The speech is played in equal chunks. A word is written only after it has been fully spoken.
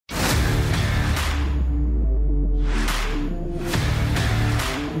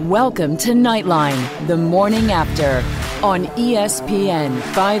Welcome to Knightline, the morning after, on ESPN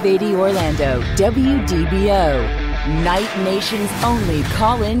 580 Orlando, WDBO. Night Nation's only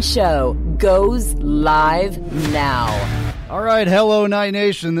call-in show goes live now. All right, hello, Night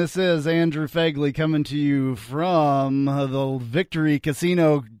Nation. This is Andrew Phegley coming to you from the Victory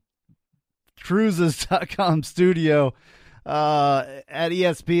Casino Cruises.com studio at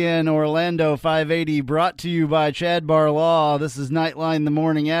ESPN Orlando 580, brought to you by Chad Bar Law. This is Knightline the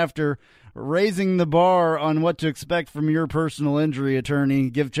morning after, raising the bar on what to expect from your personal injury attorney.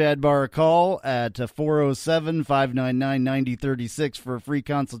 Give Chad Bar a call at 407-599-9036 for a free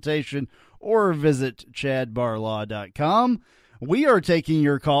consultation, or visit chadbarlaw.com. We are taking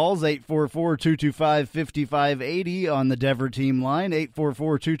your calls, 844-225-5580 on the Dever team line,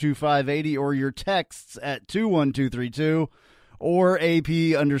 844-225-80, or your texts at 21232 or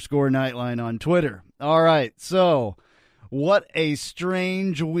AP_Knightline on Twitter. All right, so what a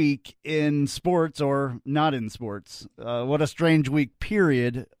strange week in sports, or not in sports. What a strange week,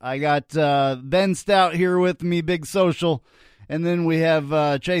 period. I got Ben Stout here with me, Big Social. And then we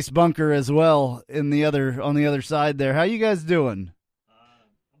have Chase Bunker as well on the other side there. How you guys doing?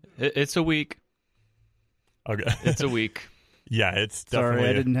 It's a week. Okay, it's a week. Yeah, it's definitely. Sorry,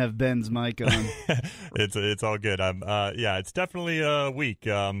 I didn't have Ben's mic on. It's all good. Yeah, it's definitely a week.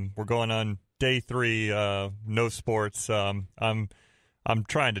 We're going on day 3. No sports. I'm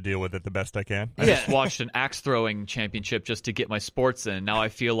trying to deal with it the best I can. I just watched an axe throwing championship just to get my sports in. Now I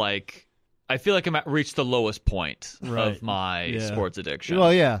feel like I'm at reached the lowest point of my sports addiction.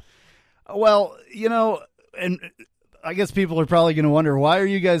 Well, yeah. Well, and I guess people are probably going to wonder, why are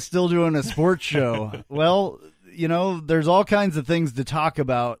you guys still doing a sports show? Well, there's all kinds of things to talk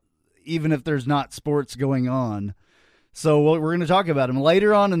about, even if there's not sports going on. So we're going to talk about them.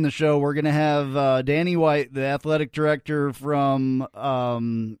 Later on in the show, we're going to have Danny White, the athletic director from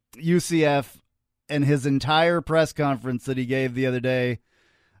UCF, and his entire press conference that he gave the other day.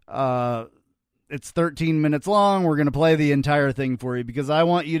 It's 13 minutes long. We're going to play the entire thing for you because I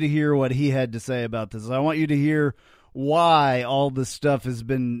want you to hear what he had to say about this. I want you to hear why all this stuff has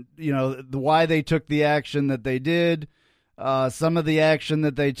been, why they took the action that they did. Some of the action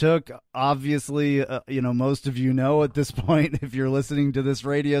that they took, obviously, most of you know at this point, if you're listening to this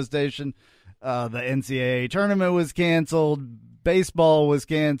radio station, the NCAA tournament was canceled, baseball was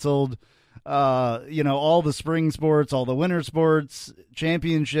canceled. All the spring sports, all the winter sports,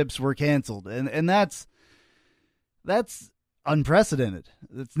 championships were canceled. And that's unprecedented.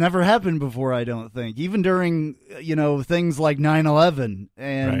 It's never happened before, I don't think. Even during, things like 9/11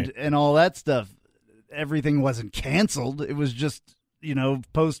 and all that stuff, everything wasn't canceled. It was just,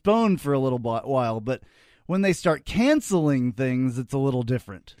 postponed for a little while. But when they start canceling things, it's a little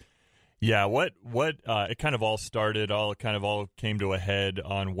different. Yeah, what it kind of all started, all came to a head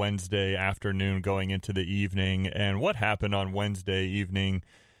on Wednesday afternoon going into the evening. And what happened on Wednesday evening,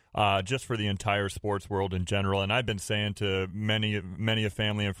 just for the entire sports world in general, and I've been saying to many of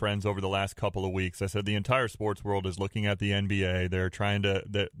family and friends over the last couple of weeks, I said the entire sports world is looking at the NBA. They're trying to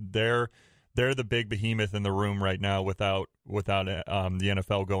they're the big behemoth in the room right now without the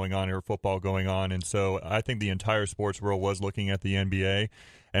NFL going on or football going on. And so I think the entire sports world was looking at the NBA.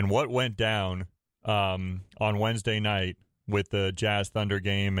 And what went down on Wednesday night with the Jazz Thunder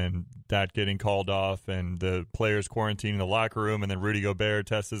game and that getting called off and the players quarantining the locker room and then Rudy Gobert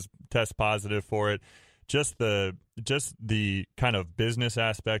tests positive for it, just the kind of business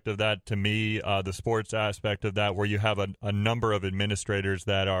aspect of that, to me, the sports aspect of that, where you have a number of administrators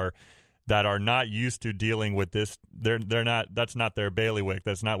that are not used to dealing with this. They're not. That's not their bailiwick.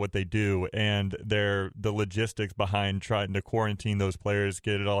 That's not what they do. And the logistics behind trying to quarantine those players,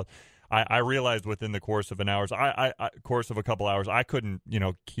 get it all. I realized within the course of a couple hours, I couldn't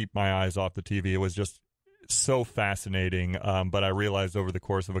keep my eyes off the TV. It was just so fascinating. But I realized over the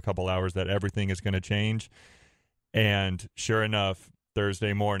course of a couple hours that everything is going to change. And sure enough,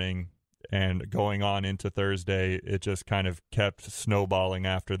 Thursday morning, and going on into Thursday, it just kind of kept snowballing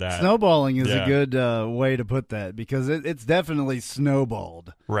after that. Snowballing is a good way to put that, because it's definitely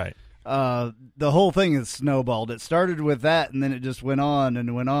snowballed. Right. The whole thing is snowballed. It started with that, and then it just went on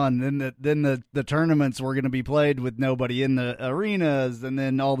and went on. And then the tournaments were going to be played with nobody in the arenas, and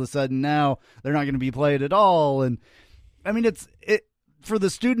then all of a sudden now they're not going to be played at all. And I mean, it for the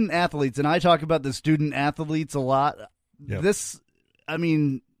student athletes, and I talk about the student athletes a lot. Yep.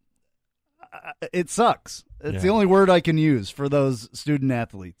 It sucks. It's the only word I can use for those student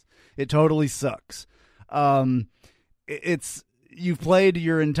athletes. It totally sucks. You've played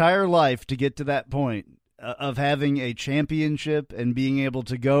your entire life to get to that point. of having a championship and being able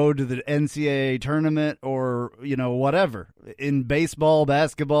to go to the NCAA tournament or, whatever. In baseball,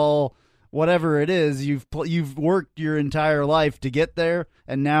 basketball, whatever it is, you've worked your entire life to get there,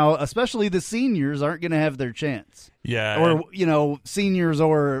 and now especially the seniors aren't going to have their chance. Yeah. Or, seniors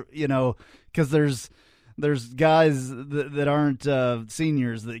or, because there's guys that aren't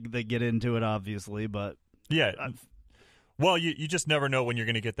seniors that get into it, obviously, but yeah. Well, you just never know when you're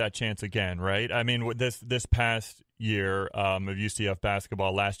going to get that chance again, right? I mean, this past year of UCF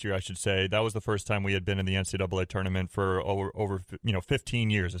basketball, last year I should say, that was the first time we had been in the NCAA tournament for over 15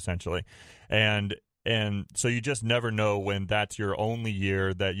 years essentially, and so you just never know when that's your only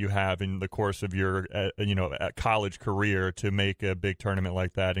year that you have in the course of your college career to make a big tournament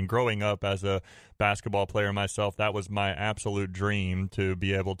like that. And growing up as a basketball player myself, that was my absolute dream, to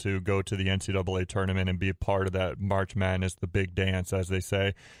be able to go to the NCAA tournament and be a part of that March Madness, the big dance, as they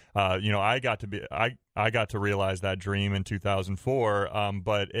say. I got to realize that dream in 2004,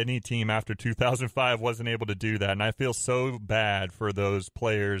 but any team after 2005 wasn't able to do that, and I feel so bad for those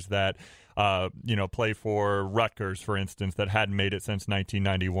players that play for Rutgers, for instance, that hadn't made it since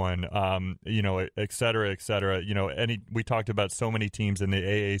 1991, et cetera, et cetera. We talked about so many teams in the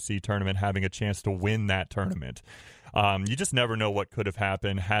AAC tournament having a chance to win that tournament. You just never know what could have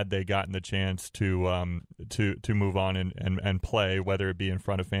happened had they gotten the chance to move on and play, whether it be in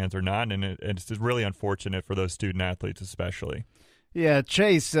front of fans or not. And it's just really unfortunate for those student athletes, especially. Yeah,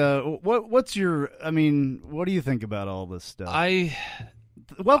 Chase, what do you think about all this stuff?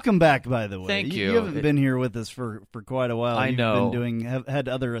 Welcome back, by the way. Thank you. You haven't been here with us for quite a while. I know. You've been had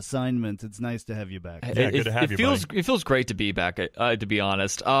other assignments. It's nice to have you back. Yeah, good to have you, buddy. It feels great to be back, to be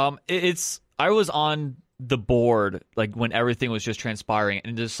honest. I was on the board like when everything was just transpiring,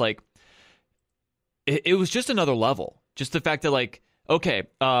 and just like it was just another level. Just the fact that I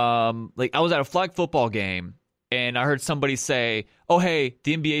was at a flag football game, and I heard somebody say, "Oh, hey,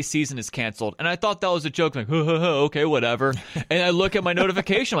 the NBA season is canceled." And I thought that was a joke. I'm like, okay, whatever. And I look at my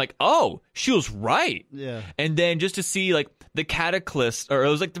notification, I'm like, oh, she was right. Yeah. And then just to see like the catalyst, or it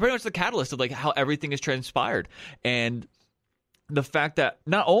was like pretty much the catalyst of like how everything has transpired. And the fact that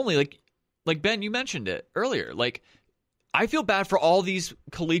not only like Ben, you mentioned it earlier, like I feel bad for all these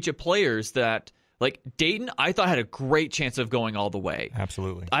collegiate players that, like Dayton, I thought had a great chance of going all the way.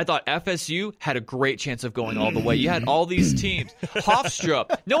 Absolutely. I thought FSU had a great chance of going all the way. You had all these teams.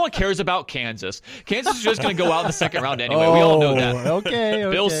 Hofstra, no one cares about Kansas. Kansas is just going to go out in the second round anyway. We all know that. Okay.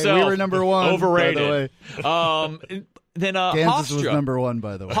 Bill Self, we were number one. Overrated. By the way. Then Kansas Hofstra was number one,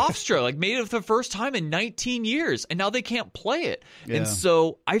 by the way. Hofstra made it for the first time in 19 years, and now they can't play it. Yeah. And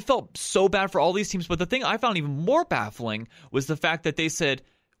so I felt so bad for all these teams. But the thing I found even more baffling was the fact that they said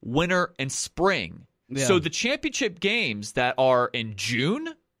winter and spring. Yeah. So the championship games that are in June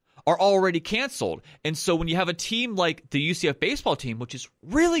are already canceled. And so when you have a team like the UCF baseball team, which is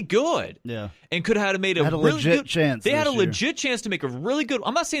really good, and could have made a really legit good chance. They had a year. legit chance to make a really good.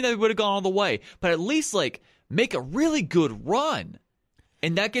 I'm not saying that they would have gone all the way, but at least like make a really good run.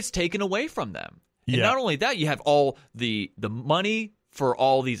 And that gets taken away from them. And not only that, you have all the money for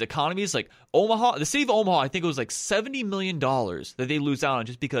all these economies, like Omaha, the city of Omaha, I think it was like $70 million that they lose out on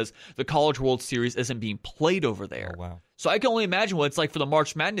just because the College World Series isn't being played over there. Oh, wow. So I can only imagine what it's like for the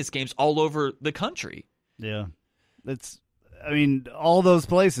March Madness games all over the country. Yeah. All those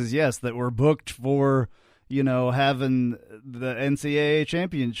places, yes, that were booked for, having the NCAA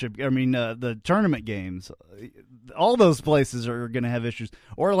championship, the tournament games. All those places are going to have issues.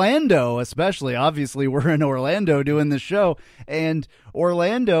 Orlando, especially. Obviously, we're in Orlando doing this show, and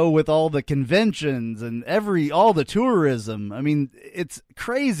Orlando with all the conventions and all the tourism. It's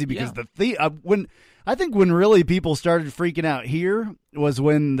crazy because when really people started freaking out here was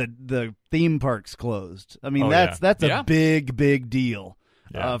when the theme parks closed. That's a big deal.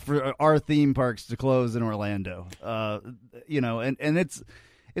 For our theme parks to close in Orlando, and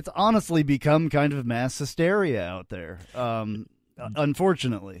it's honestly become kind of mass hysteria out there.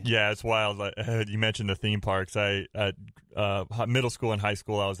 Unfortunately. Yeah, it's wild. You mentioned the theme parks. At middle school and high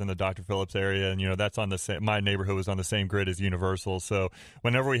school, I was in the Dr. Phillips area, and that's on the same. My neighborhood was on the same grid as Universal. So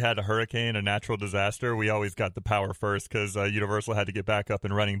whenever we had a hurricane, a natural disaster, we always got the power first because Universal had to get back up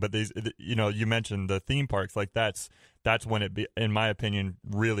and running. But these, you mentioned the theme parks. Like that's when in my opinion,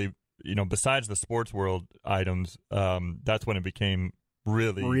 really, besides the sports world items, that's when it became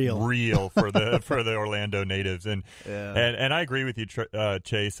really real for the Orlando natives. And I agree with you,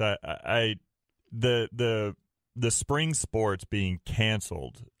 Chase. The spring sports being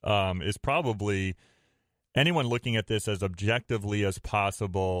canceled is probably anyone looking at this as objectively as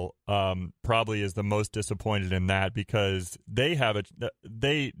possible probably is the most disappointed in that, because they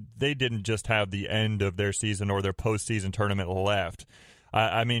didn't just have the end of their season or their postseason tournament left.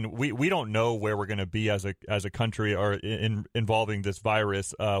 I mean, we don't know where we're going to be as a country or involving this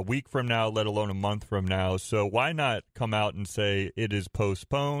virus a week from now, let alone a month from now. So why not come out and say it is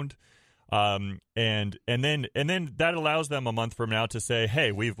postponed? And then that allows them a month from now to say,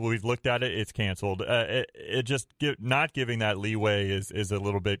 hey, we've looked at it, it's canceled. Not giving that leeway is a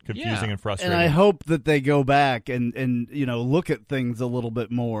little bit confusing and frustrating. And I hope that they go back and look at things a little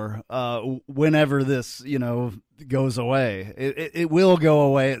bit more whenever this goes away. It will go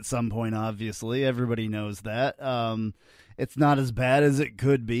away at some point. Obviously, everybody knows that. It's not as bad as it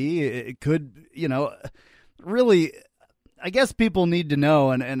could be. It could, really. I guess people need to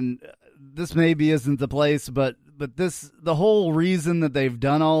know, and this maybe isn't the place, but the whole reason that they've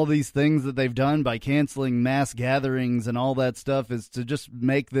done all these things that they've done by canceling mass gatherings and all that stuff is to just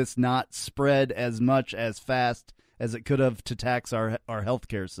make this not spread as much as fast as it could have, to tax our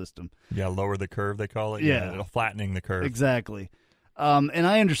healthcare system. Yeah, lower the curve, they call it. Yeah, flattening the curve. Exactly. And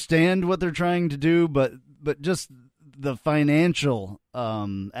I understand what they're trying to do, but just the financial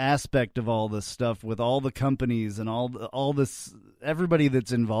aspect of all this stuff with all the companies and all this, everybody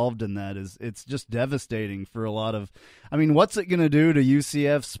that's involved in that, it's just devastating for a lot of. I mean, what's it going to do to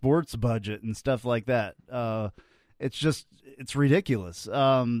UCF sports budget and stuff like that? It's ridiculous.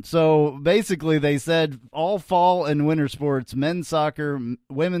 So basically, they said all fall and winter sports: men's soccer,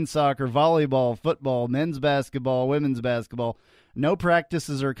 women's soccer, volleyball, football, men's basketball, women's basketball. No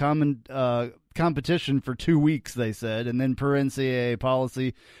practices or competition for 2 weeks, they said. And then per NCAA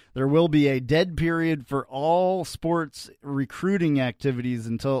policy, there will be a dead period for all sports recruiting activities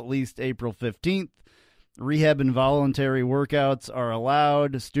until at least April 15th. Rehab and voluntary workouts are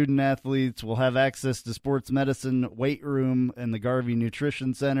allowed. Student athletes will have access to sports medicine, weight room, and the Garvey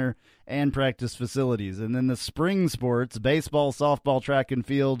Nutrition Center, and practice facilities. And then the spring sports: baseball, softball, track and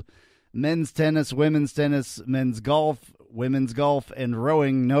field, men's tennis, men's golf, women's golf, and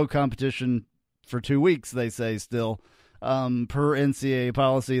rowing. No competition for 2 weeks, they say still. Per NCAA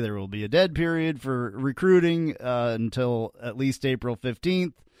policy, there will be a dead period for recruiting until at least April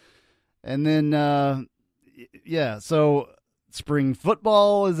 15th. And then, so spring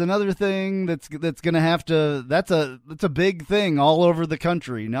football is another thing that's going to have to – that's a big thing all over the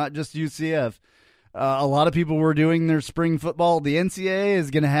country, not just UCF. A lot of people were doing their spring football. The NCAA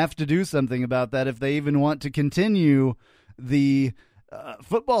is going to have to do something about that if they even want to continue the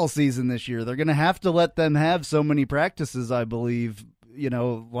football season this year. They're going to have to let them have so many practices, I believe,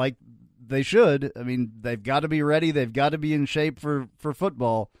 like they should. I mean, they've got to be ready. They've got to be in shape for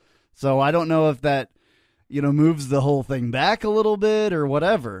football. So I don't know if that, moves the whole thing back a little bit or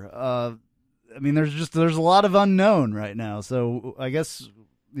whatever. I mean, there's a lot of unknown right now. So I guess,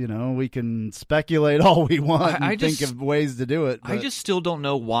 we can speculate all we want and think of ways to do it. But I just still don't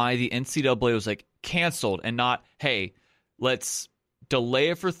know why the NCAA was canceled and not, hey, let's delay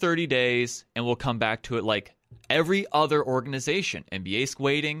it for 30 days and we'll come back to it like every other organization. NBA's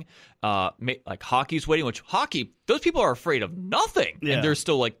waiting, hockey's waiting, which hockey, those people are afraid of nothing. Yeah. And they're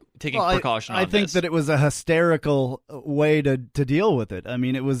still taking precaution on this. I think that it was a hysterical way to deal with it. I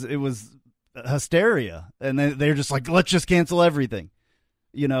mean, it was hysteria. And they're just like, let's just cancel everything.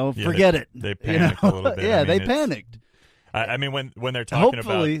 Forget it. They panicked a little bit. Yeah, they panicked. I mean, when they're talking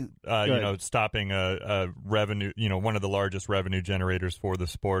about stopping a revenue, one of the largest revenue generators for the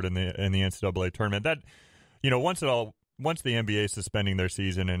sport in the NCAA tournament, that once the NBA is suspending their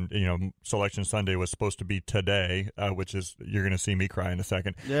season and Selection Sunday was supposed to be today, which is, you're going to see me cry in a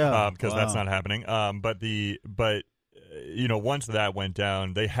second, because that's not happening. But once that went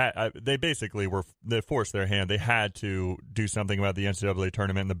down, they basically they forced their hand. They had to do something about the NCAA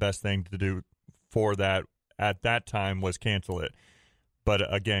tournament, and the best thing to do for that at that time was cancel it. But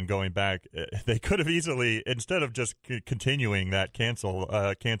again, going back, they could have easily, instead of just continuing that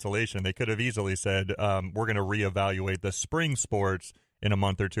cancellation, they could have easily said, we're going to reevaluate the spring sports in a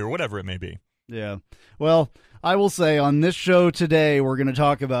month or two, or whatever it may be. Yeah. Well, I will say on this show today, we're going to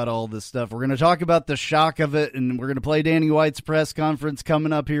talk about all this stuff. We're going to talk about the shock of it, and we're going to play Danny White's press conference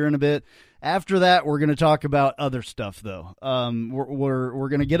coming up here in a bit. After that, we're going to talk about other stuff, though. We're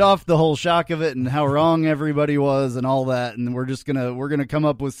going to get off the whole shock of it and how wrong everybody was and all that, and we're going to come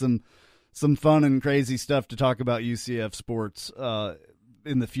up with some fun and crazy stuff to talk about UCF sports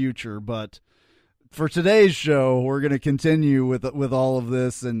in the future. But for today's show, we're going to continue with all of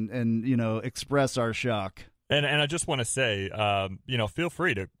this and express our shock. And I just want to say, feel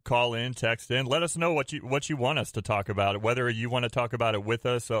free to call in, text in, let us know what you want us to talk about. Whether you want to talk about it with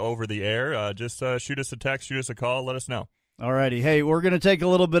us over the air, just shoot us a text, shoot us a call, let us know. All righty. Hey, we're going to take a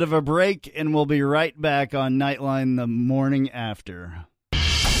little bit of a break, and we'll be right back on Knightline the morning after.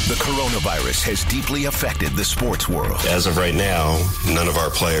 The coronavirus has deeply affected the sports world. As of right now, none of our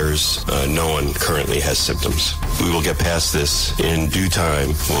players, no one currently has symptoms. We will get past this in due time.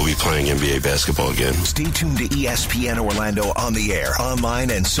 We'll be playing NBA basketball again. Stay tuned to ESPN Orlando on the air, online,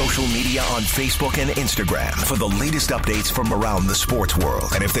 and social media on Facebook and Instagram for the latest updates from around the sports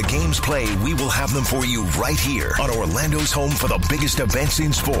world. And if the games play, we will have them for you right here on Orlando's home for the biggest events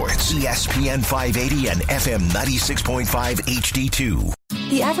in sports. ESPN 580 and FM 96.5 HD2.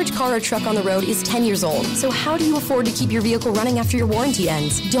 The average car or truck on the road is 10 years old. So how do you afford to keep your vehicle running after your warranty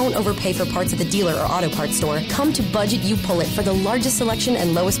ends? Don't overpay for parts at the dealer or auto parts store. Come to Budget You Pull It for the largest selection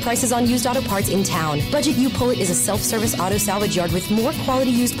and lowest prices on used auto parts in town. Budget You Pull It is a self-service auto salvage yard with more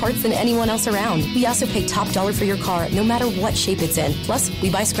quality used parts than anyone else around. We also pay top dollar for your car, no matter what shape it's in. Plus, we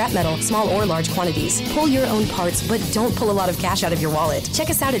buy scrap metal, small or large quantities. Pull your own parts, but don't pull a lot of cash out of your wallet. Check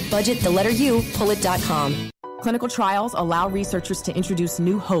us out at budget-the-letter-U-pull-it.com. Clinical trials allow researchers to introduce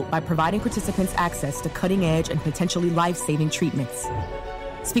new hope by providing participants access to cutting-edge and potentially life-saving treatments.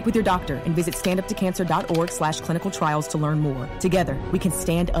 Speak with your doctor and visit standuptocancer.org/clinical trials to learn more. Together, we can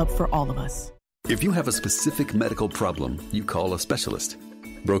stand up for all of us. If you have a specific medical problem, you call a specialist.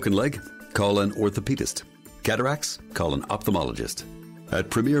 Broken leg? Call an orthopedist. Cataracts? Call an ophthalmologist.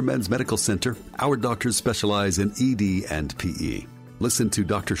 At Premier Men's Medical Center, our doctors specialize in ED and PE. Listen to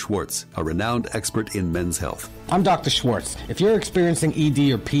Dr. Schwartz, a renowned expert in men's health. I'm Dr. Schwartz. If you're experiencing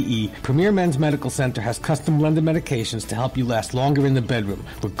ED or PE, Premier Men's Medical Center has custom blended medications to help you last longer in the bedroom,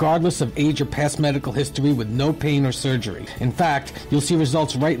 regardless of age or past medical history, with no pain or surgery. In fact, you'll see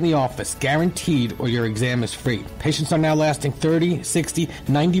results right in the office, guaranteed, or your exam is free. Patients are now lasting 30, 60,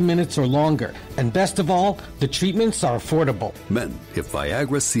 90 minutes or longer. And best of all, the treatments are affordable. Men, if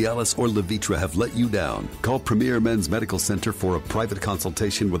Viagra, Cialis, or Levitra have let you down, call Premier Men's Medical Center for a private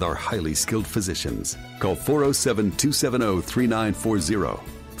consultation with our highly skilled physicians. Call 407-270-3940.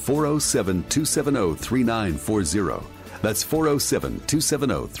 407-270-3940. That's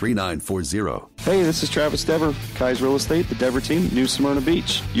 407-270-3940. Hey, this is Travis Dever, Kai's Real Estate, the Dever team, New Smyrna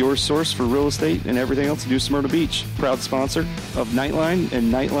Beach. Your source for real estate and everything else at New Smyrna Beach. Proud sponsor of Knightline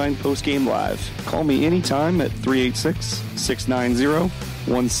and Knightline Postgame Live. Call me anytime at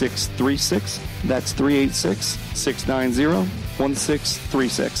 386-690-1636. That's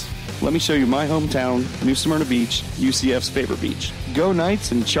 386-690-1636. Let me show you my hometown, New Smyrna Beach, UCF's favorite beach. Go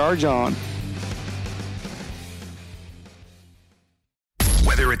Knights and charge on.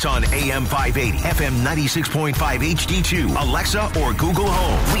 Whether it's on AM 580, FM 96.5 HD2, Alexa, or Google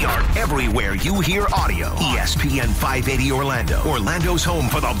Home, we are everywhere you hear audio. ESPN 580 Orlando, Orlando's home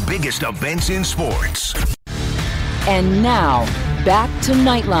for the biggest events in sports. And now, back to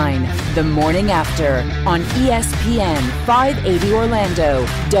Knightline, the morning after, on ESPN 580 Orlando,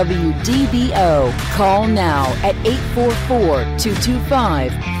 WDBO. Call now at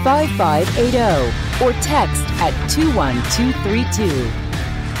 844-225-5580 or text at 21232.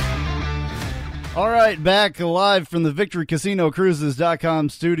 All right, back live from the VictoryCasinoCruises.com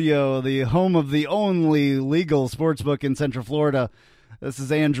studio, the home of the only legal sportsbook in Central Florida. This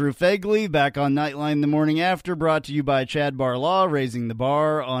is Andrew Phegley, back on Knightline the morning after, brought to you by Chad Bar Law, raising the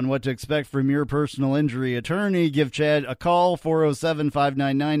bar on what to expect from your personal injury attorney. Give Chad a call,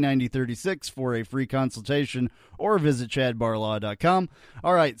 407-599-9036 for a free consultation, or visit chadbarlaw.com.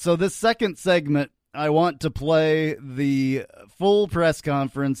 All right, so this second segment, I want to play the full press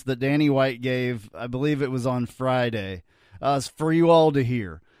conference that Danny White gave, I believe it was on Friday, for you all to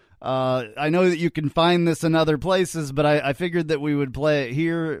hear. I know that you can find this in other places, but I figured that we would play it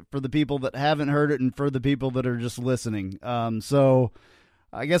here for the people that haven't heard it and for the people that are just listening. So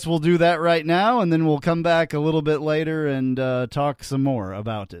I guess we'll do that right now, and then we'll come back a little bit later and talk some more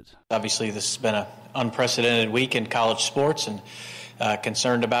about it. Obviously, this has been an unprecedented week in college sports, and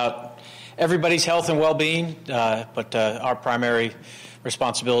concerned about everybody's health and well-being, but our primary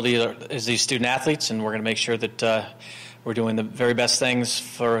responsibility is these student athletes, and we're going to make sure that we're doing the very best things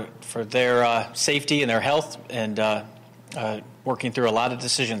for their safety and their health, and working through a lot of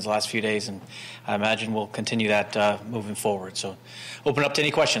decisions the last few days, and I imagine we'll continue that moving forward. So open up to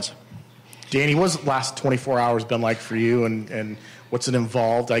any questions. Danny, what's the last 24 hours been like for you, and what's it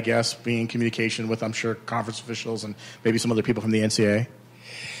involved, I guess, being in communication with, I'm sure, conference officials and maybe some other people from the NCAA?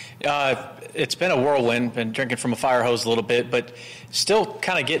 It's been a whirlwind, been drinking from a fire hose a little bit, but still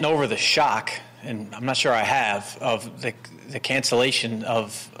kind of getting over the shock, and I'm not sure I have, of the cancellation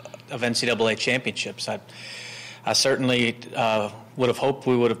of of NCAA championships. I certainly would have hoped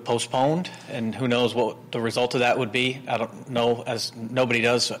we would have postponed, and who knows what the result of that would be. I don't know, as nobody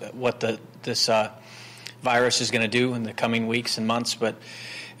does, what this virus is going to do in the coming weeks and months. But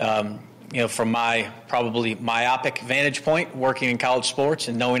from my probably myopic vantage point, working in college sports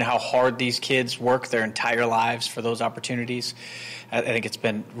and knowing how hard these kids work their entire lives for those opportunities, I think it's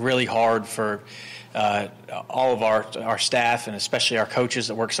been really hard for all of our staff, and especially our coaches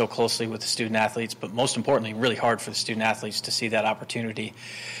that work so closely with the student athletes, but most importantly, really hard for the student athletes to see that opportunity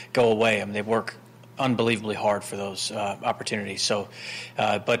go away. I mean, they work unbelievably hard for those opportunities. So,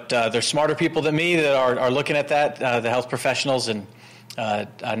 but there's smarter people than me that are looking at that, the health professionals, and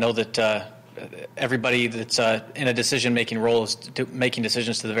I know that everybody that's in a decision-making role is making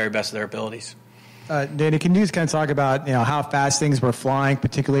decisions to the very best of their abilities. Danny, can you just kind of talk about how fast things were flying,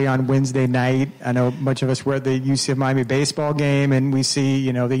 particularly on Wednesday night? I know much of us were at the UC of Miami baseball game, and we see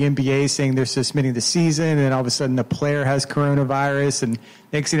the NBA saying they're suspending the season, and all of a sudden the player has coronavirus, and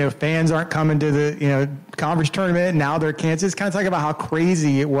next fans aren't coming to the conference tournament, and now they're canceled. Just kind of talk about how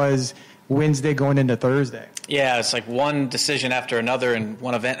crazy it was Wednesday going into Thursday. Yeah, it's like one decision after another and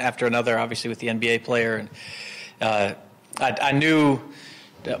one event after another, obviously with the NBA player. And I knew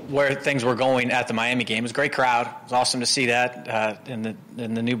where things were going at the Miami game. It was a great crowd. It was awesome to see that in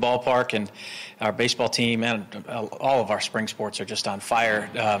the new ballpark, and our baseball team and all of our spring sports are just on fire.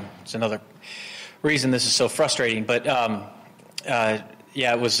 It's another reason this is so frustrating. But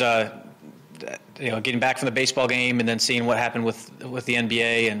it was getting back from the baseball game and then seeing what happened with the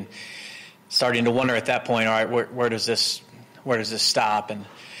NBA and starting to wonder at that point, all right, where does this stop? And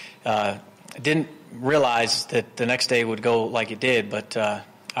I didn't realize that the next day would go like it did, but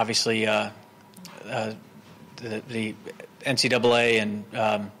obviously the NCAA and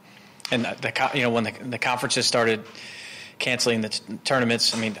when the conferences started canceling the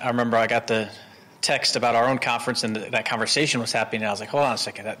tournaments. I mean, I remember I got the text about our own conference, and that conversation was happening, and I was like, hold on a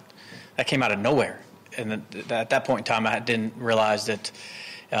second, that came out of nowhere. And at that point in time, I didn't realize that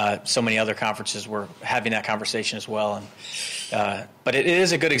so many other conferences were having that conversation as well. And but it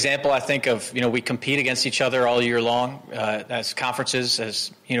is a good example, I think, of we compete against each other all year long as conferences,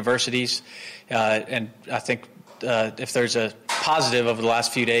 as universities, and I think if there's a positive over the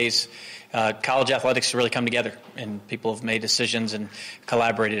last few days, college athletics has really come together, and people have made decisions and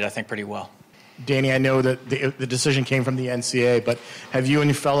collaborated, I think, pretty well. Danny, I know that the decision came from the NCAA, but have you and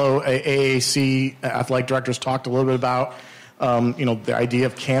your fellow AAC athletic directors talked a little bit about the idea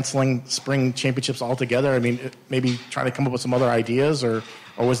of canceling spring championships altogether? I mean, maybe trying to come up with some other ideas, or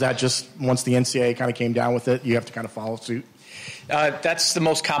was that just once the NCAA kind of came down with it, you have to kind of follow suit? That's the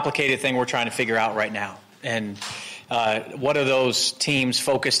most complicated thing we're trying to figure out right now. And what are those teams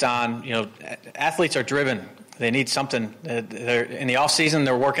focused on? Athletes are driven. They need something. They're in the off season.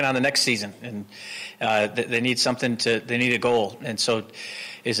 They're working on the next season, and they need something they need a goal. And so,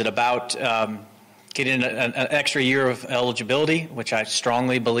 is it about getting an extra year of eligibility, which I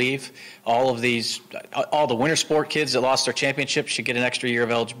strongly believe all the winter sport kids that lost their championship should get an extra year of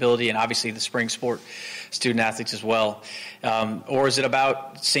eligibility, and obviously the spring sport student athletes as well. Or is it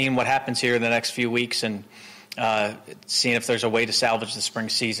about seeing what happens here in the next few weeks and seeing if there's a way to salvage the spring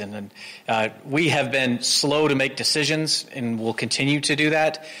season? And we have been slow to make decisions, and will continue to do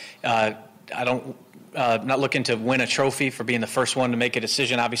that. I'm not looking to win a trophy for being the first one to make a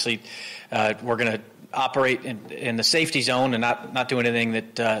decision. Obviously, we're going to operate in the safety zone and not do anything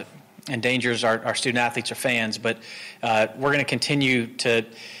that endangers our student athletes or fans. But we're going to continue to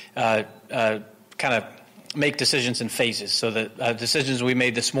kind of make decisions in phases. So the decisions we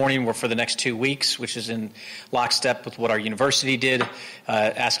made this morning were for the next 2 weeks, which is in lockstep with what our university did,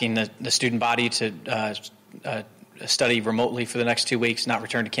 asking the student body to study remotely for the next 2 weeks, not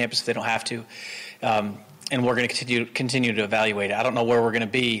return to campus if they don't have to. And we're going to continue to evaluate it. I don't know where we're going to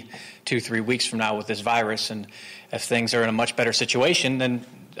be 2-3 weeks from now with this virus, and if things are in a much better situation, then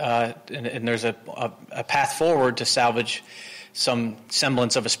and there's a path forward to salvage some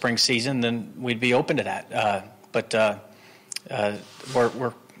semblance of a spring season, then we'd be open to that. But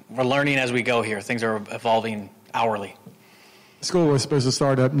we're learning as we go here. Things are evolving hourly. School was supposed to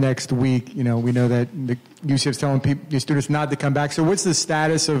start up next week. We know that the UCF is telling your students not to come back. So what's the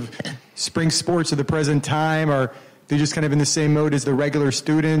status of spring sports at the present time? Are they just kind of in the same mode as the regular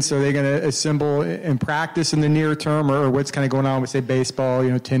students? Are they going to assemble and practice in the near term, or what's kind of going on with, say, baseball,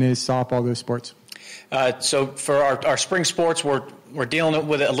 tennis, softball, those sports? So for our spring sports, we're dealing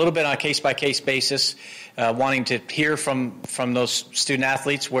with it a little bit on a case-by-case basis, wanting to hear from those student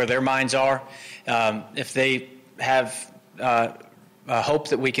athletes where their minds are. If they have hope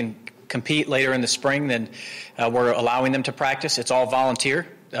that we can compete later in the spring, then we're allowing them to practice. It's all volunteer,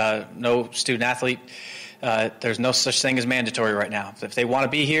 no student athlete. There's no such thing as mandatory right now. If they want to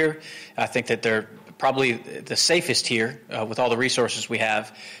be here, I think that they're probably the safest here with all the resources we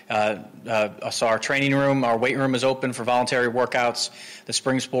have. So our training room, our weight room is open for voluntary workouts. The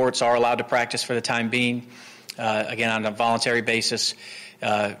spring sports are allowed to practice for the time being, again, on a voluntary basis.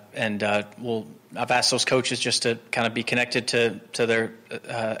 I've asked those coaches just to kind of be connected to their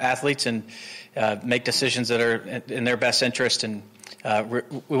athletes and make decisions that are in their best interest. And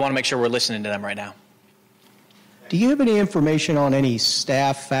we want to make sure we're listening to them right now. Do you have any information on any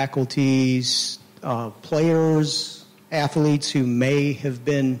staff, faculties, players, athletes who may have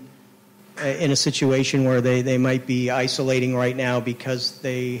been in a situation where they might be isolating right now because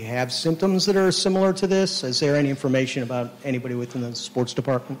they have symptoms that are similar to this? Is there any information about anybody within the sports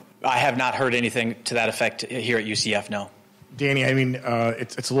department? I have not heard anything to that effect here at UCF, no. Danny, I mean,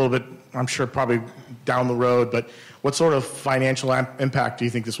 it's a little bit, I'm sure, probably down the road, but what sort of financial impact do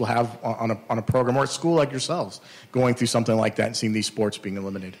you think this will have on a program or a school like yourselves going through something like that and seeing these sports being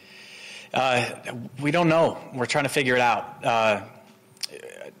eliminated? We don't know. We're trying to figure it out.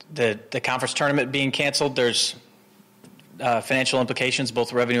 The conference tournament being canceled, there's financial implications,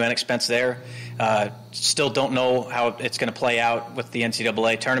 both revenue and expense there. Still don't know how it's going to play out with the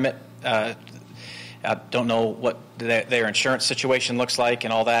NCAA tournament. I don't know what their insurance situation looks like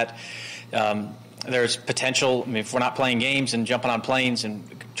and all that. There's potential. I mean, if we're not playing games and jumping on planes and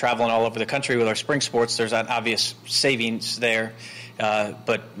traveling all over the country with our spring sports, there's an obvious savings there.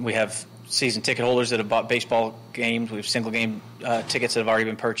 But we have season ticket holders that have bought baseball games. We have single game tickets that have already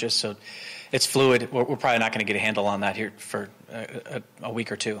been purchased. So it's fluid. We're probably not going to get a handle on that here for a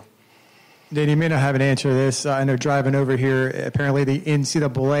week or two. Danny, you may not have an answer to this. I know driving over here, apparently the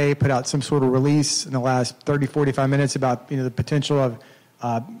NCAA put out some sort of release in the last 30, 45 minutes about the potential of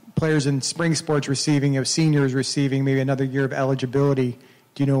players in spring sports receiving, seniors receiving maybe another year of eligibility.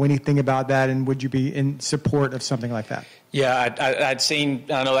 Do you know anything about that, and would you be in support of something like that? Yeah,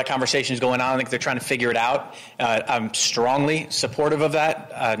 I know that conversation is going on. I think they're trying to figure it out. I'm strongly supportive of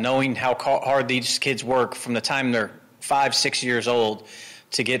that, knowing how hard these kids work from the time they're 5, 6 years old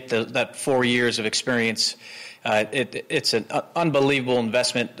to get that 4 years of experience. It's an unbelievable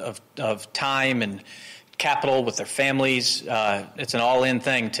investment of time and capital with their families. It's an all-in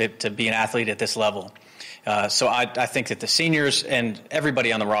thing to be an athlete at this level. So I think that the seniors and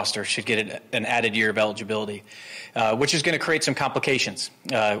everybody on the roster should get an added year of eligibility, which is going to create some complications.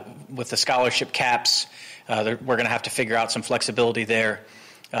 With the scholarship caps, we're going to have to figure out some flexibility there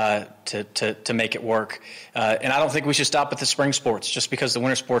to make it work. And I don't think we should stop at the spring sports. Just because the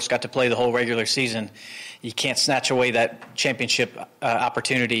winter sports got to play the whole regular season, you can't snatch away that championship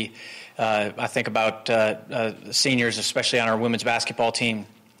opportunity. I think about seniors, especially on our women's basketball team.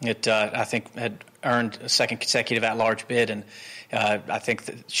 It, I think, had earned a second consecutive at-large bid, and I think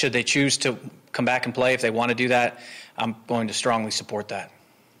that should they choose to come back and play, if they want to do that, I'm going to strongly support that.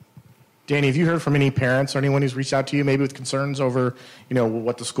 Danny, have you heard from any parents or anyone who's reached out to you maybe with concerns over,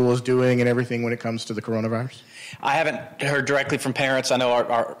 what the school is doing and everything when it comes to the coronavirus? I haven't heard directly from parents. I know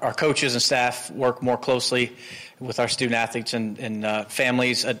our coaches and staff work more closely with our student athletes and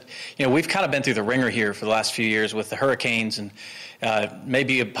families. We've kind of been through the ringer here for the last few years with the hurricanes, and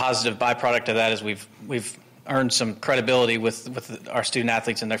maybe a positive byproduct of that is we've earned some credibility with our student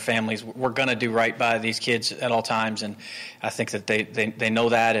athletes and their families. We're going to do right by these kids at all times, and I think that they know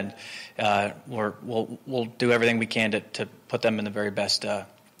that, and we'll do everything we can to put them in the very best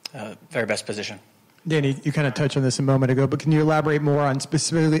position. Danny, you kind of touched on this a moment ago, but can you elaborate more on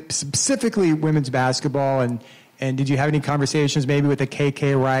specifically women's basketball, and did you have any conversations maybe with the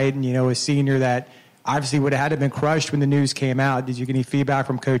KK Wright and a senior that obviously would have had to been crushed when the news came out? Did you get any feedback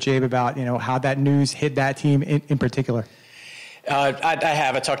from Coach Abe about how that news hit that team in particular? I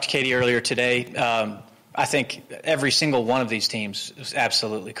have. I talked to Katie earlier today. I think every single one of these teams was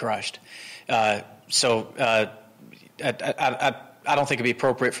absolutely crushed. I don't think it'd be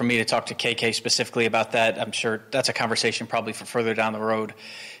appropriate for me to talk to KK specifically about that. I'm sure that's a conversation probably for further down the road.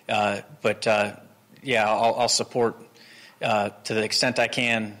 I'll support to the extent I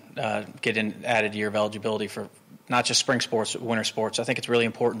can get an added year of eligibility for not just spring sports, but winter sports. I think it's really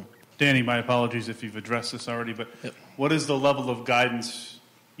important. Danny, my apologies if you've addressed this already, but What is the level of guidance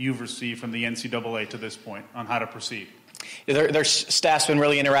you've received from the NCAA to this point on how to proceed? Their staff's been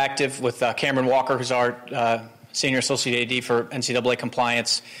really interactive with Cameron Walker, who's our Senior Associate AD for NCAA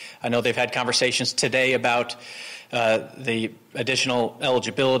compliance. I know they've had conversations today about the additional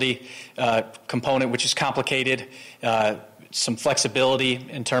eligibility component, which is complicated. Some flexibility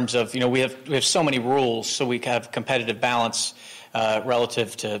in terms of, we have so many rules, so we have competitive balance.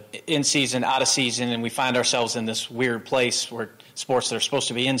 relative to in season, out of season, and we find ourselves in this weird place where sports that are supposed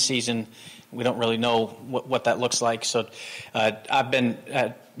to be in season, we don't really know what that looks like. So I've been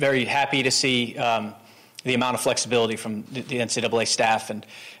very happy to see the amount of flexibility from the NCAA staff and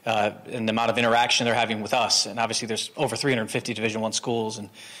the amount of interaction they're having with us. And obviously there's over 350 Division I schools and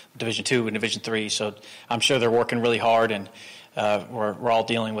Division II and Division III. So I'm sure they're working really hard, and we're all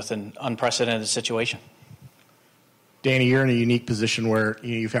dealing with an unprecedented situation. Danny, you're in a unique position where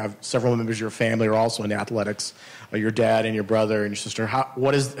you have several members of your family are also in athletics, your dad and your brother and your sister.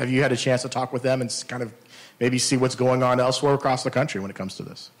 Have you had a chance to talk with them and kind of maybe see what's going on elsewhere across the country when it comes to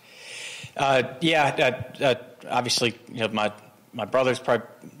this? Obviously, my brother's probably,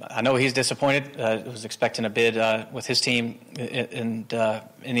 I know he's disappointed. Was expecting a bid with his team in the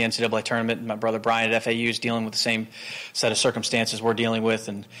NCAA tournament. My brother Brian at FAU is dealing with the same set of circumstances we're dealing with.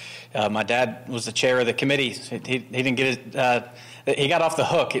 And my dad was the chair of the committee. He didn't get it. He got off the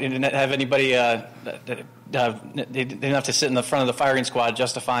hook. He didn't have anybody. They didn't have to sit in the front of the firing squad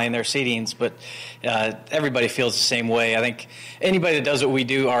justifying their seatings. But everybody feels the same way. I think anybody that does what we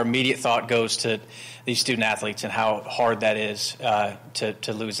do, our immediate thought goes to these student athletes and how hard that is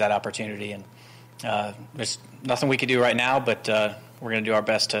to lose that opportunity. And there's nothing we can do right now, but we're going to do our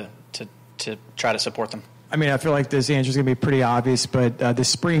best to try to support them. I mean, I feel like this answer is going to be pretty obvious, but the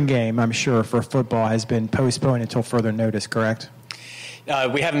spring game, I'm sure, for football has been postponed until further notice, correct?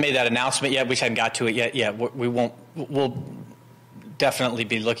 We haven't made that announcement yet. We just haven't got to it yet. Yeah, we won't. We'll definitely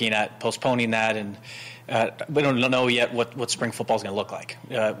be looking at postponing that, and we don't know yet what spring football is going to look like.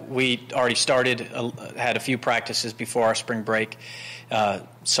 We already started, had a few practices before our spring break.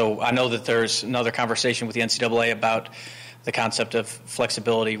 So I know that there's another conversation with the NCAA about the concept of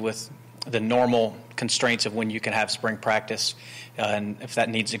flexibility with the normal constraints of when you can have spring practice. And if that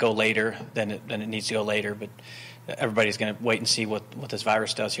needs to go later, then it needs to go later. But everybody's going to wait and see what this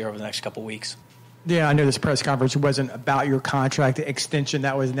virus does here over the next couple of weeks. Yeah, I know this press conference wasn't about your contract extension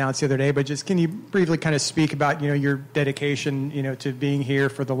that was announced the other day, but just can you briefly kind of speak about, your dedication, to being here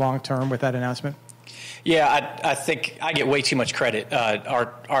for the long term with that announcement? Yeah, I think I get way too much credit.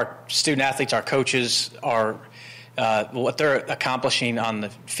 Our student athletes, our coaches, what they're accomplishing on the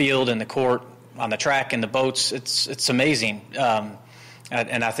field and the court, on the track and the boats, it's amazing.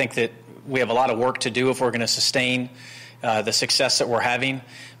 And I think that we have a lot of work to do if we're going to sustain the success that we're having.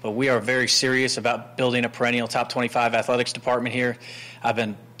 But we are very serious about building a perennial top 25 athletics department here. I've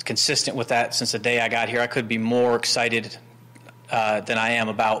been consistent with that since the day I got here. I could be more excited than I am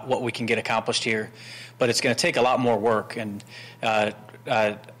about what we can get accomplished here. But it's going to take a lot more work. And what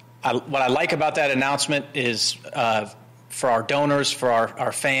I like about that announcement is for our donors, for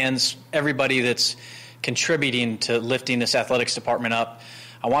our fans, everybody that's contributing to lifting this athletics department up,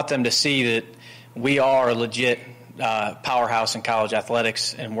 I want them to see that we are a legit powerhouse in college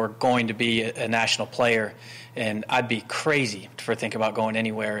athletics, and we're going to be a national player. And I'd be crazy for thinking about going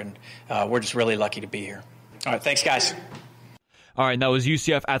anywhere, and we're just really lucky to be here. All right, thanks, guys. All right, that was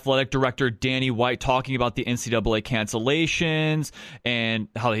UCF Athletic Director Danny White talking about the NCAA cancellations and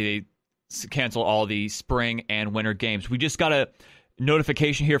how they cancel all the spring and winter games. We just got a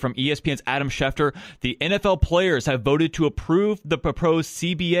notification here from ESPN's Adam Schefter. The NFL players have voted to approve the proposed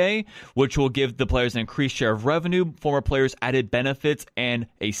CBA, which will give the players an increased share of revenue, former players added benefits, and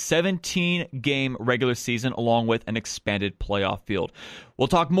a 17-game regular season, along with an expanded playoff field. We'll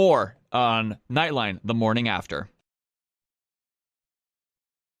talk more on Knightline the morning after.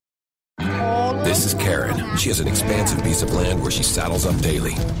 This is Karen. She has an expansive piece of land where she saddles up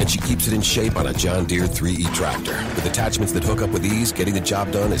daily, and she keeps it in shape on a John Deere 3E tractor. With attachments that hook up with ease, getting the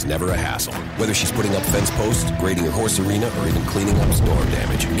job done is never a hassle. Whether she's putting up fence posts, grading her horse arena, or even cleaning up storm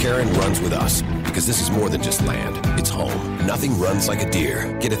damage, Karen runs with us, because this is more than just land. It's home. Nothing runs like a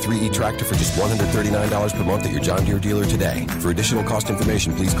Deere. Get a 3E tractor for just $139 per month at your John Deere dealer today. For additional cost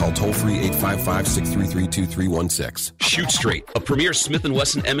information, please call toll-free 855-633-2316. Shoot Straight, a premier Smith &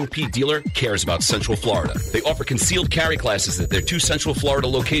 Wesson M&P dealer, cares about Central Florida. They offer concealed carry classes at their 2 Central Florida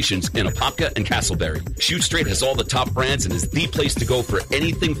locations in Apopka and Castleberry. Shoot Straight has all the top brands and is the place to go for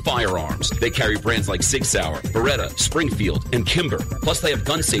anything firearms. They carry brands like Sig Sauer, Beretta, Springfield, and Kimber. Plus, they have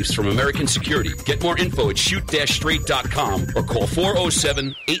gun safes from American Security. Get more info at shoot-straight.com or call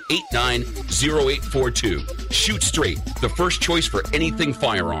 407-889-0842. Shoot Straight, the first choice for anything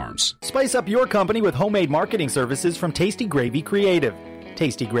firearms. Spice up your company with homemade marketing services from Tasty Gravy Creative.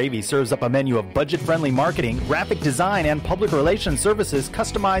 Tasty Gravy serves up a menu of budget-friendly marketing, graphic design, and public relations services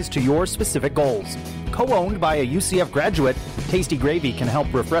customized to your specific goals. Co-owned by a UCF graduate, Tasty Gravy can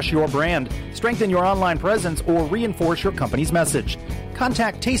help refresh your brand, strengthen your online presence, or reinforce your company's message.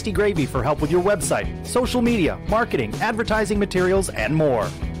 Contact Tasty Gravy for help with your website, social media, marketing, advertising materials, and more.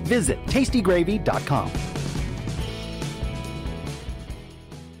 Visit tastygravy.com.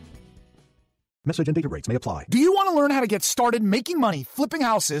 Message and data rates may apply. Do you want to learn how to get started making money flipping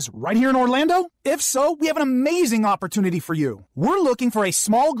houses right here in Orlando? If so, we have an amazing opportunity for you. We're looking for a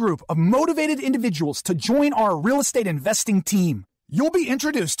small group of motivated individuals to join our real estate investing team. You'll be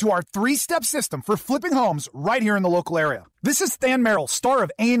introduced to our 3-step system for flipping homes right here in the local area. This is Than Merrill, star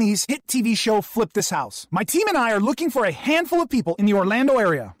of A&E's hit TV show Flip This House. My team and I are looking for a handful of people in the Orlando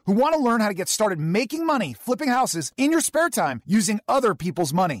area who want to learn how to get started making money flipping houses in your spare time using other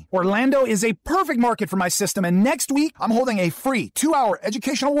people's money. Orlando is a perfect market for my system, and next week I'm holding a free 2-hour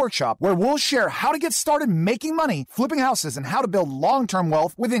educational workshop where we'll share how to get started making money flipping houses and how to build long-term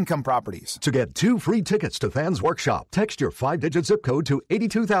wealth with income properties. To get 2 free tickets to Than's workshop, text your 5-digit zip code to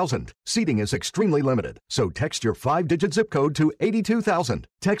 82,000. Seating is extremely limited, so text your 5-digit zip code to 82,000.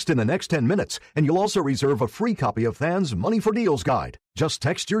 Text in the next 10 minutes, and you'll also reserve a free copy of Than's Money for Deals guide. Just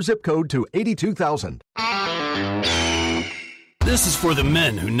text your zip code to 82,000. This is for the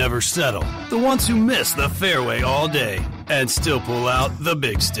men who never settle, the ones who miss the fairway all day and still pull out the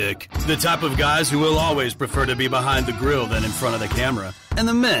big stick, the type of guys who will always prefer to be behind the grill than in front of the camera, and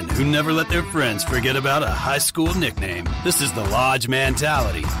the men who never let their friends forget about a high school nickname. This is the Lodge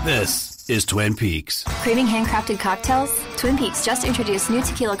mentality. This is Twin Peaks. Craving handcrafted cocktails? Twin Peaks just introduced new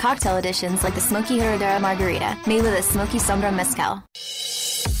tequila cocktail editions like the Smoky Herradura Margarita, made with a Smoky Sombra Mezcal.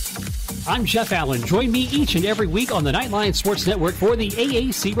 I'm Jeff Allen. Join me each and every week on the Knightline Sports Network for the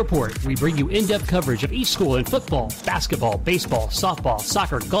AAC Report. We bring you in-depth coverage of each school in football, basketball, baseball, softball,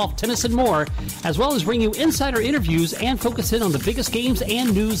 soccer, golf, tennis, and more, as well as bring you insider interviews and focus in on the biggest games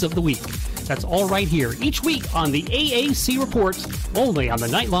and news of the week. That's all right here each week on the AAC Report, only on the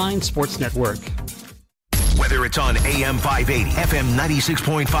Knightline Sports Network. Whether it's on AM 580, FM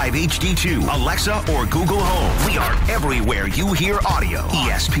 96.5 HD2, Alexa, or Google Home, we are everywhere you hear audio.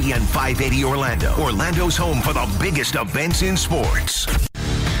 ESPN 580 Orlando, Orlando's home for the biggest events in sports.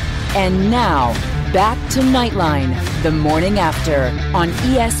 And now, back to Knightline, the morning after, on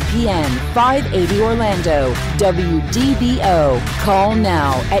ESPN 580 Orlando, WDBO. Call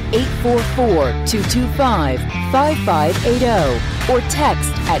now at 844-225-5580 or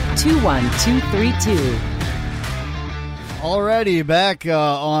text at 21232. Alrighty, back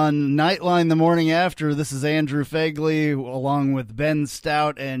on Knightline the morning after. This is Andrew Phegley along with Ben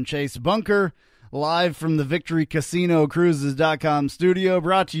Stout and Chase Bunker, live from the Victory Casino Cruises.com studio,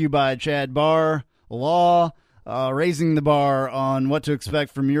 brought to you by Chad Barr Law, raising the bar on what to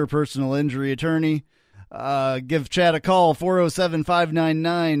expect from your personal injury attorney. Give Chad a call,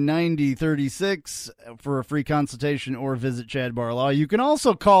 407-599-9036 for a free consultation, or visit Chad Barr Law. You can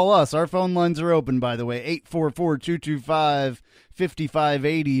also call us. Our phone lines are open, by the way,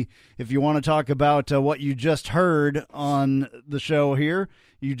 844-225-5580. If you want to talk about what you just heard on the show here.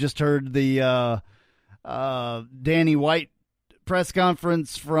 You just heard the Danny White press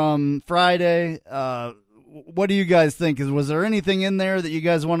conference from Friday. What do you guys think? Was there anything in there that you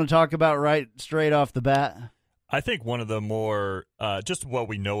guys want to talk about right straight off the bat? I think one of the more just what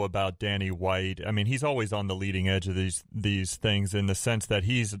we know about Danny White. I mean, he's always on the leading edge of these things in the sense that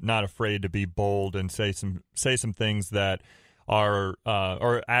he's not afraid to be bold and say some things that are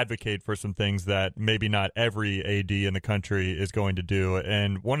or advocate for some things that maybe not every AD in the country is going to do.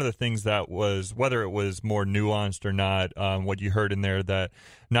 And one of the things that was, whether it was more nuanced or not, what you heard in there that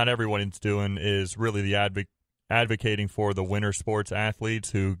not everyone is doing is really the advocating for the winter sports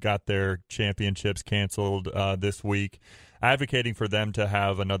athletes who got their championships canceled this week, advocating for them to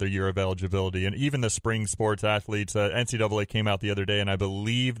have another year of eligibility. And even the spring sports athletes, NCAA came out the other day, and I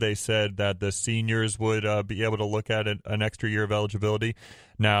believe they said that the seniors would be able to look at an extra year of eligibility.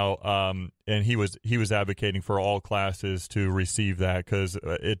 Now, and he was advocating for all classes to receive that, because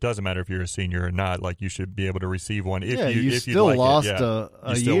it doesn't matter if you're a senior or not. Like, you should be able to receive one if you still lost a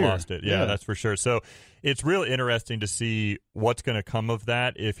you still year. Lost it. Yeah, that's for sure. So it's really interesting to see what's going to come of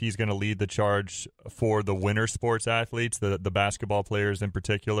that, if he's going to lead the charge for the winter sports athletes, the basketball players in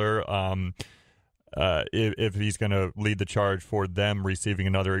particular, if he's going to lead the charge for them receiving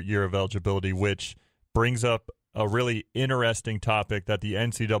another year of eligibility, which brings up a really interesting topic that the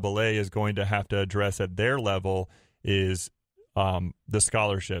NCAA is going to have to address at their level, is the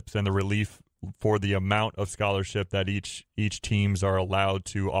scholarships and the relief for the amount of scholarship that each teams are allowed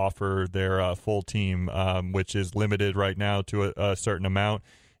to offer their full team, which is limited right now to a certain amount.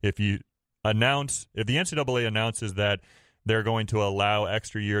 If the NCAA announces that they're going to allow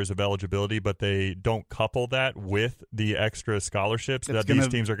extra years of eligibility, but they don't couple that with the extra scholarships, that these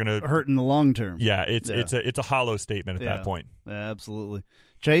teams are going to hurt in the long term. Yeah, it's a hollow statement at that point. Yeah, absolutely.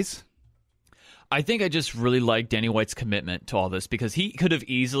 Chase? I think I just really like Danny White's commitment to all this, because he could have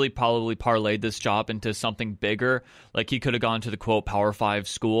easily probably parlayed this job into something bigger. Like, he could have gone to the, quote, Power 5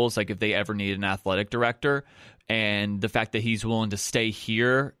 schools, like if they ever needed an athletic director. And the fact that he's willing to stay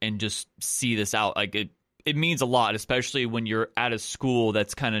here and just see this out, like it means a lot, especially when you're at a school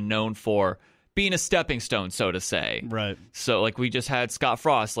that's kind of known for being a stepping stone, so to say. Right. So, like, we just had Scott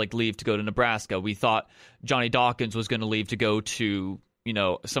Frost, like, leave to go to Nebraska. We thought Johnny Dawkins was going to leave to go to,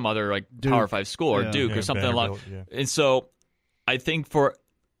 some other, like, Duke. Power 5 school or Duke or something like that. Yeah. And so I think for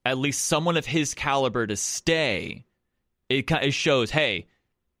at least someone of his caliber to stay, it shows, hey,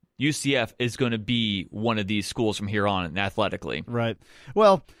 UCF is going to be one of these schools from here on athletically. Right.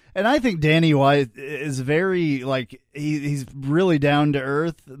 Well, and I think Danny White is very, he's really down to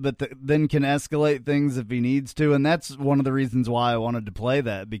earth, but then can escalate things if he needs to. And that's one of the reasons why I wanted to play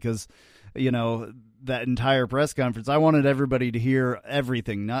that, because, that entire press conference, I wanted everybody to hear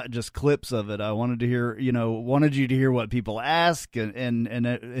everything, not just clips of it. I wanted to hear, wanted you to hear what people ask and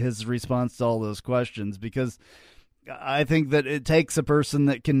his response to all those questions, because I think that it takes a person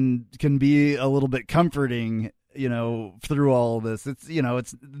that can be a little bit comforting, through all of this.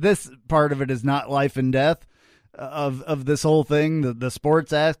 It's this part of it is not life and death of this whole thing, the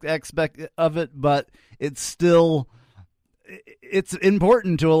sports aspect of it, but it's still, it's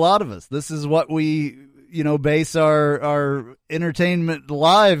important to a lot of us. This is what we, base our entertainment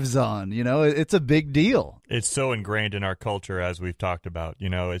lives on. It's a big deal. It's so ingrained in our culture, as we've talked about.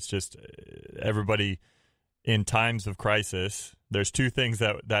 It's just everybody in times of crisis. There's two things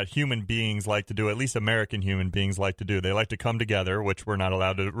that human beings like to do, at least American human beings like to do. They like to come together, which we're not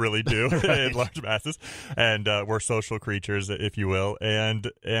allowed to really do in large masses, and we're social creatures, if you will,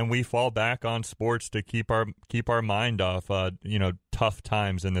 and we fall back on sports to keep our mind off tough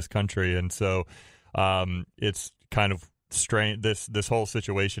times in this country. And so it's kind of strange. This whole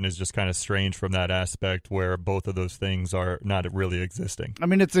situation is just kind of strange from that aspect, where both of those things are not really existing. I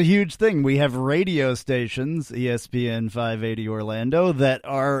mean, it's a huge thing. We have radio stations, ESPN 580 Orlando, that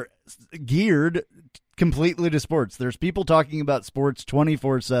are geared completely to sports. There's people talking about sports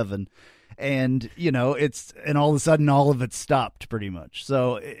 24/7, and and all of a sudden all of it stopped pretty much.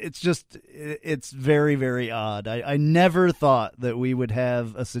 So it's very, very odd. I never thought that we would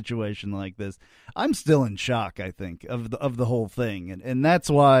have a situation like this. I'm still in shock, I think, of the whole thing, and that's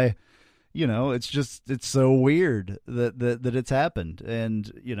why it's so weird that it's happened.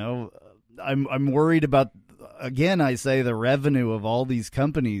 And I'm worried about, again, I say, the revenue of all these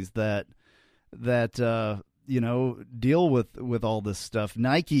companies that deal with all this stuff.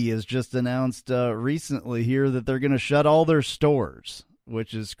 Nike has just announced recently here that they're going to shut all their stores,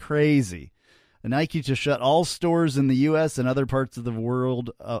 which is crazy. Nike to shut all stores in the U.S. and other parts of the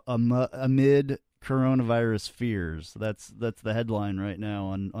world amid coronavirus fears. That's the headline right now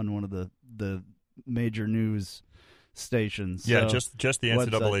on one of the major news stations. Yeah, so, just the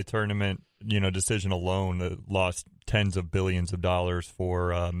NCAA tournament, decision alone lost tens of billions of dollars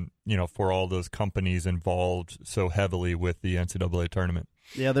for all those companies involved so heavily with the NCAA tournament.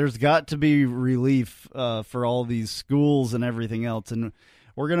 Yeah, there's got to be relief for all these schools and everything else, and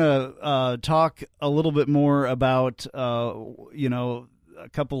we're gonna talk a little bit more about a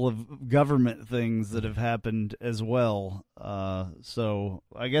couple of government things that have happened as well. So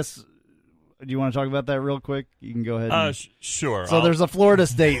I guess, do you want to talk about that real quick? You can go ahead. Sure. So there's a Florida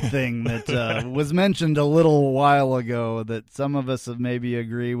State thing that was mentioned a little while ago that some of us maybe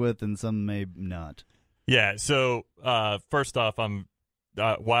agree with and some may not. Yeah. So first off,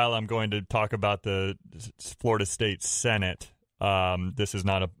 while I'm going to talk about the Florida State Senate, this is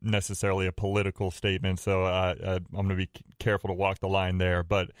not necessarily a political statement, so I'm going to be careful to walk the line there.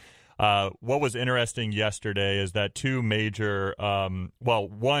 But what was interesting yesterday is that two major,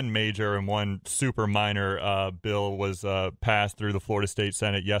 one major and one super minor bill was passed through the Florida State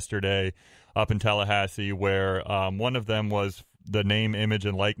Senate yesterday up in Tallahassee, where one of them was the name, image,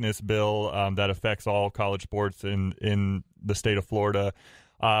 and likeness bill that affects all college sports in the state of Florida.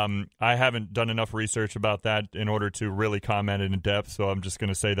 I haven't done enough research about that in order to really comment in depth, so I'm just going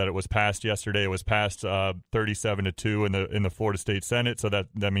to say that it was passed yesterday. It was passed 37-2 in the Florida State Senate, so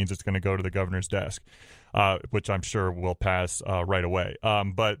that means it's going to go to the governor's desk, which I'm sure will pass right away.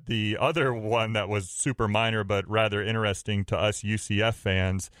 But the other one that was super minor but rather interesting to us UCF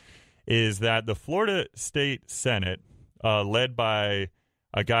fans is that the Florida State Senate, led by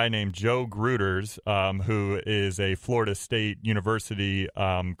a guy named Joe Gruters, who is a Florida State University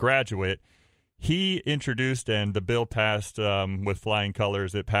graduate, he introduced, and the bill passed with flying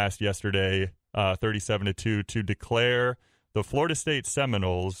colors. It passed yesterday, 37-2, to declare the Florida State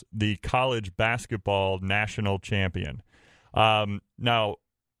Seminoles the college basketball national champion. Now,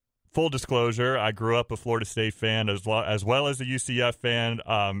 full disclosure, I grew up a Florida State fan as well as a UCF fan,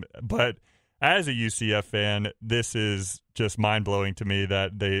 but as a UCF fan, this is just mind-blowing to me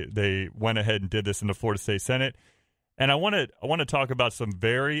that they went ahead and did this in the Florida State Senate. And I want to talk about some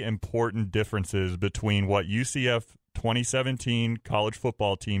very important differences between what UCF 2017 college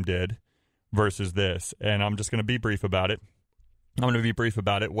football team did versus this. And I'm just going to be brief about it.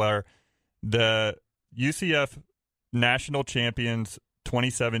 Where the UCF national champions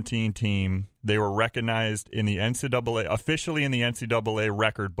 2017 team, they were recognized in the NCAA, officially in the NCAA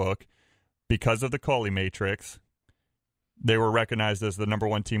record book because of the Coley Matrix. They were recognized as the number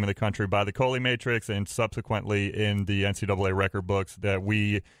one team in the country by the Coley Matrix, and subsequently in the NCAA record books that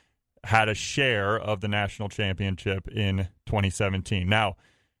we had a share of the national championship in 2017. Now,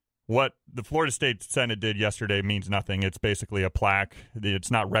 what the Florida State Senate did yesterday means nothing. It's basically a plaque.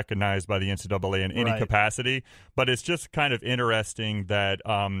 It's not recognized by the NCAA in any capacity, but it's just kind of interesting that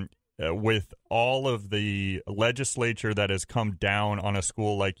with all of the legislature that has come down on a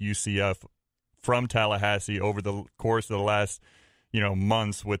school like UCF from Tallahassee over the course of the last,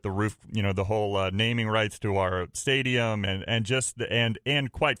 months with the roof, the whole naming rights to our stadium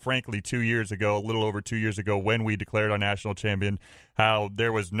and quite frankly, 2 years ago, a little over 2 years ago, when we declared our national champion, how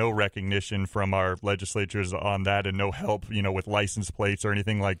there was no recognition from our legislatures on that and no help, with license plates or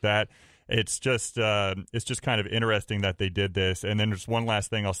anything like that. It's just kind of interesting that they did this. And then there's one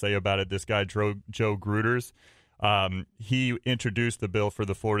last thing I'll say about it. This guy, Joe Gruters, he introduced the bill for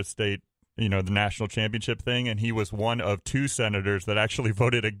the Florida State, the national championship thing, and he was one of two senators that actually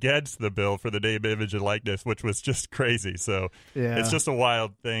voted against the bill for the name, image, and likeness, which was just crazy. So It's just a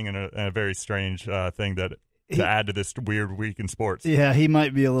wild thing and a very strange thing to add to this weird week in sports. Yeah, he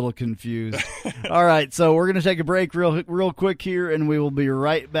might be a little confused. All right, so we're going to take a break real quick here, and we will be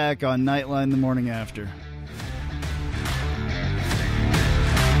right back on Knightline the morning after.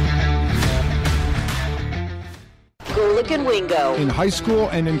 Golick and Wingo. In high school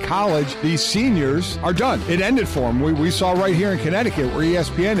and in college, these seniors are done. It ended for them. We saw right here in Connecticut, where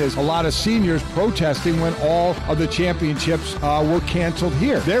ESPN is, a lot of seniors protesting when all of the championships were canceled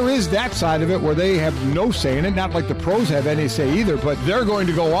here. There is that side of it where they have no say in it, not like the pros have any say either, but they're going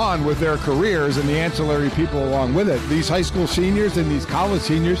to go on with their careers and the ancillary people along with it. These high school seniors and these college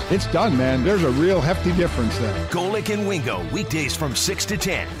seniors, it's done, man. There's a real hefty difference there. Golick and Wingo, weekdays from 6 to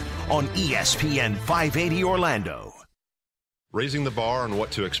 10 on ESPN 580 Orlando. Raising the bar on what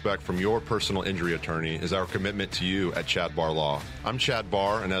to expect from your personal injury attorney is our commitment to you at Chad Barr Law. I'm Chad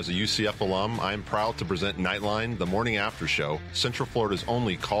Barr, and as a UCF alum, I am proud to present Knightline, the morning after show, Central Florida's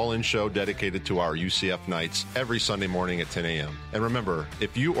only call-in show dedicated to our UCF Knights every Sunday morning at 10 a.m. And remember,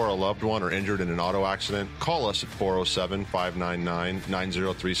 if you or a loved one are injured in an auto accident, call us at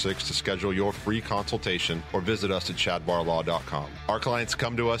 407-599-9036 to schedule your free consultation or visit us at chadbarlaw.com. Our clients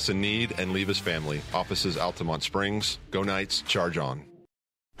come to us in need and leave as family. Offices Altamont Springs. Go Knights. Charge on.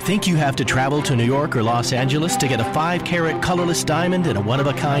 Think you have to travel to New York or Los Angeles to get a 5-carat colorless diamond in a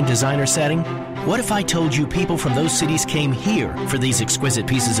one-of-a-kind designer setting? What if I told you people from those cities came here for these exquisite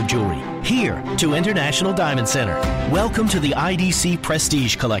pieces of jewelry? Here to International Diamond Center. Welcome to the IDC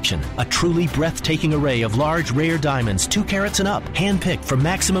Prestige Collection, a truly breathtaking array of large, rare diamonds 2 carats and up, handpicked for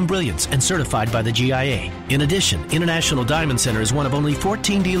maximum brilliance and certified by the GIA. In addition, International Diamond Center is one of only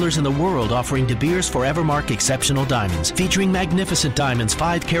 14 dealers in the world offering De Beers Forevermark Exceptional Diamonds, featuring magnificent diamonds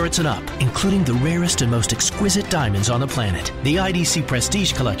 5 carats and up, including the rarest and most exquisite diamonds on the planet. The IDC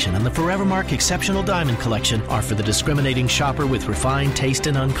Prestige Collection and the Forevermark Exceptional Diamond Collection are for the discriminating shopper with refined taste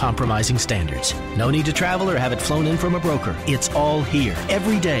and uncompromising standards. No need to travel or have it flown in from a broker. It's all here.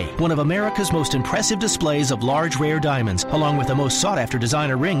 Every day, one of America's most impressive displays of large, rare diamonds, along with the most sought-after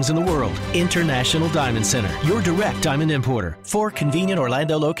designer rings in the world. International Diamond Center, your direct diamond importer. 4 convenient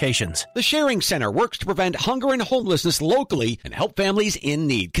Orlando locations. The Sharing Center works to prevent hunger and homelessness locally and help families in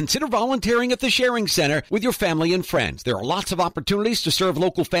need. Consider volunteering at the Sharing Center with your family and friends. There are lots of opportunities to serve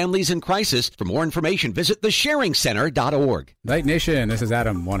local families in crisis. For more information, visit thesharingcenter.org. Night Nation, this is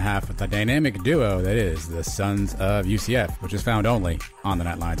Adam, one half of the dynamic duo that is the Sons of UCF, which is found only on the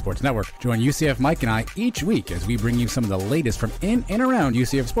Knightline Sports Network. Join UCF Mike and I each week as we bring you some of the latest from in and around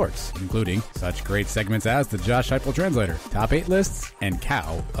UCF sports, including such great segments as the Josh Heupel Translator, Top 8 Lists, and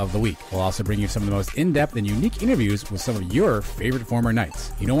Cow of the Week. We'll also bring you some of the most in-depth and unique interviews with some of your favorite former Knights.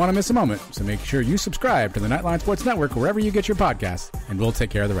 You don't want to miss a moment, so make sure you subscribe to the Knightline Sports Network wherever you get your podcasts, and we'll take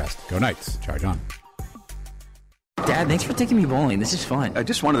care of the rest. Go Knights. Charge on. Dad, thanks for taking me bowling. This is fun. I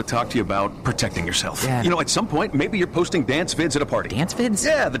just wanted to talk to you about protecting yourself. Yeah. You know, at some point, maybe you're posting dance vids at a party. Dance vids?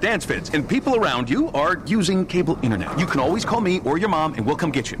 Yeah, the dance vids. And people around you are using cable internet. You can always call me or your mom, and we'll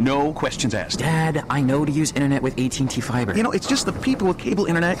come get you. No questions asked. Dad, I know to use internet with AT&T Fiber. You know, it's just the people with cable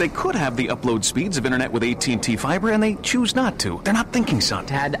internet. They could have the upload speeds of internet with AT&T Fiber, and they choose not to. They're not thinking, son.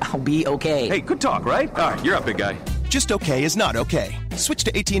 Dad, I'll be okay. Hey, good talk, right? All right, you're up, big guy. Just okay is not okay. Switch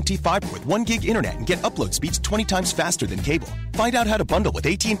to AT&T Fiber with 1 gig internet and get upload speeds 20 times faster than cable. Find out how to bundle with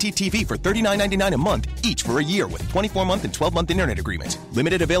AT&T TV for $39.99 a month, each for a year with 24-month and 12-month internet agreements.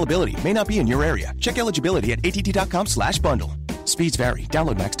 Limited availability may not be in your area. Check eligibility at att.com/bundle. Speeds vary.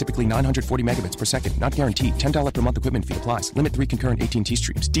 Download max typically 940 megabits per second. Not guaranteed. $10 per month equipment fee applies. Limit 3 concurrent AT&T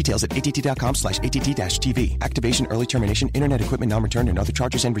streams. Details at att.com/att-tv. Activation, early termination, internet equipment non-return, and other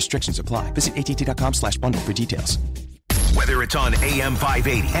charges and restrictions apply. Visit att.com/bundle for details. Whether it's on AM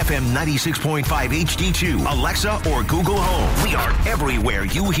 580, FM 96.5 HD2, Alexa, or Google Home, we are everywhere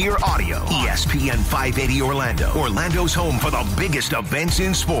you hear audio. ESPN 580 Orlando, Orlando's home for the biggest events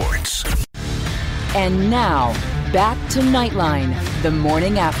in sports. And now, back to Knightline, the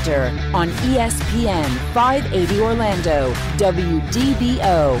morning after, on ESPN 580 Orlando,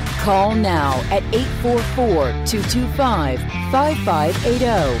 WDBO. Call now at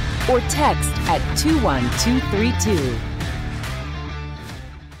 844-225-5580 or text at 21232.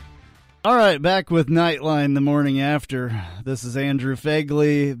 All right, back with Knightline the morning after. This is Andrew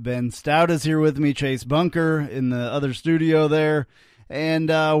Phegley. Ben Stout is here with me. Chase Bunker in the other studio there. And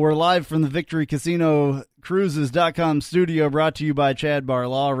we're live from the Victory Casino Cruises.com studio, brought to you by Chad Bar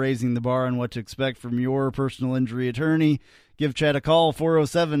Law, raising the bar on what to expect from your personal injury attorney. Give Chad a call,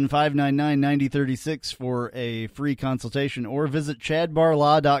 407-599-9036 for a free consultation, or visit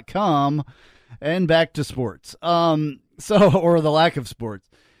chadbarlaw.com. And back to sports. Or the lack of sports.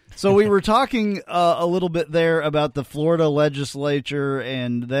 So we were talking a little bit there about the Florida legislature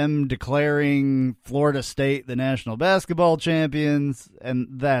and them declaring Florida State the national basketball champions, and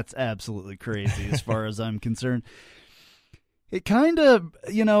that's absolutely crazy as far as I'm concerned. It kind of,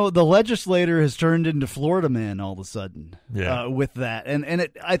 the legislator has turned into Florida man all of a sudden with that, and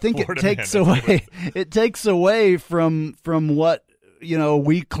I think Florida it takes away from what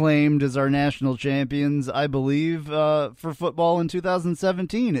we claimed as our national champions, I believe, for football in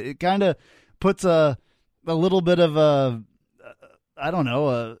 2017. It kind of puts a little bit of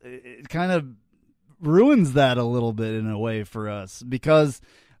it kind of ruins that a little bit in a way for us, because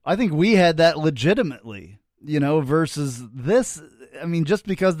I think we had that legitimately, versus this. I mean, just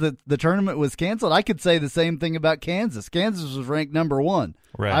because the tournament was canceled, I could say the same thing about Kansas. Kansas was ranked number 1.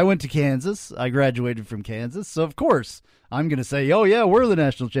 Right. I went to Kansas. I graduated from Kansas. So, of course, I'm going to say, oh, yeah, we're the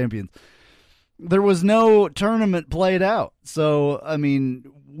national champions. There was no tournament played out. So, I mean,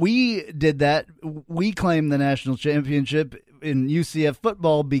 we did that. We claimed the national championship in UCF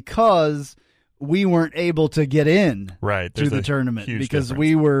football because we weren't able to get in to the tournament because difference.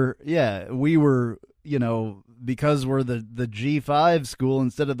 we were, because we're the G5 school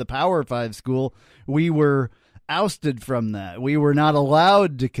instead of the Power 5 school, we were ousted from that. We were not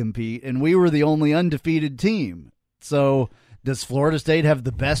allowed to compete, and we were the only undefeated team. So does Florida State have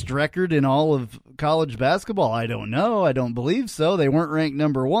the best record in all of college basketball? I don't know. I don't believe so. They weren't ranked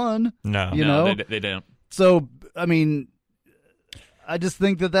number 1. No, they don't. So, I mean, I just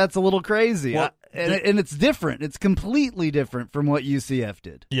think that's a little crazy. Well, and it's different. It's completely different from what UCF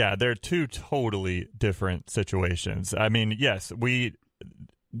did. Yeah, they're two totally different situations. I mean, yes,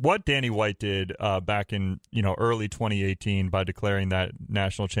 what Danny White did back in early 2018 by declaring that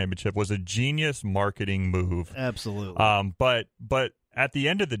national championship was a genius marketing move. Absolutely. But at the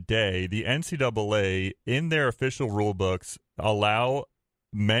end of the day, the NCAA in their official rule books allow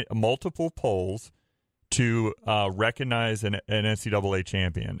multiple polls to recognize an NCAA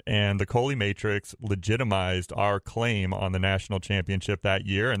champion. And the Coley Matrix legitimized our claim on the national championship that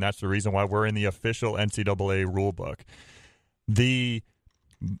year, and that's the reason why we're in the official NCAA rule book. The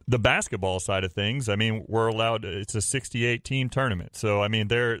basketball side of things, I mean, we're allowed, it's a 68-team tournament. So, I mean,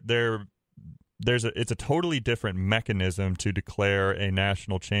 it's a totally different mechanism to declare a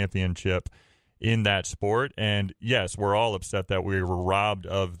national championship in that sport. And yes, we're all upset that we were robbed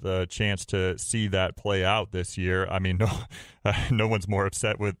of the chance to see that play out this year. I mean, no one's more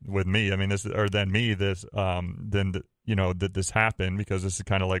upset with me. I mean, that this happened, because this is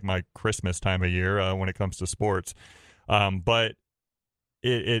kind of like my Christmas time of year when it comes to sports. But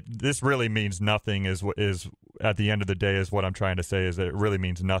this really means nothing. Is at the end of the day, is what I'm trying to say, is that it really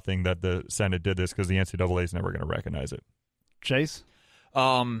means nothing that the Senate did this, because the NCAA is never going to recognize it. Chase?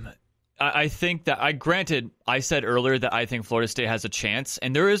 I think that granted, I said earlier that I think Florida State has a chance,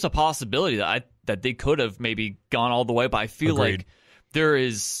 and there is a possibility that they could have maybe gone all the way, but I feel like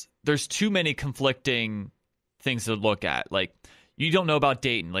there's too many conflicting things to look at. Like, you don't know about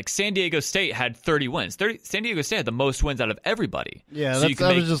Dayton. Like, San Diego State had 30 wins. San Diego State had the most wins out of everybody. Yeah, so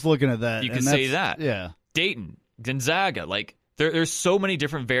I was just looking at that. You can say that. Yeah. Dayton, Gonzaga, like, there's so many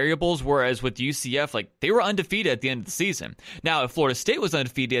different variables, whereas with UCF, like, they were undefeated at the end of the season. Now, if Florida State was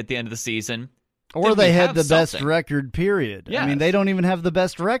undefeated at the end of the season, or they had the best record, period. Yes. I mean, they don't even have the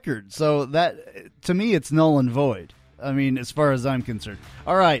best record. So that, to me, it's null and void. I mean, as far as I'm concerned.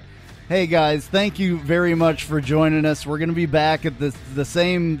 All right. Hey, guys, thank you very much for joining us. We're going to be back at the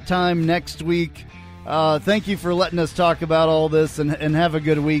same time next week. Thank you for letting us talk about all this, and have a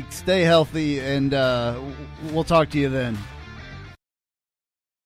good week. Stay healthy, and we'll talk to you then.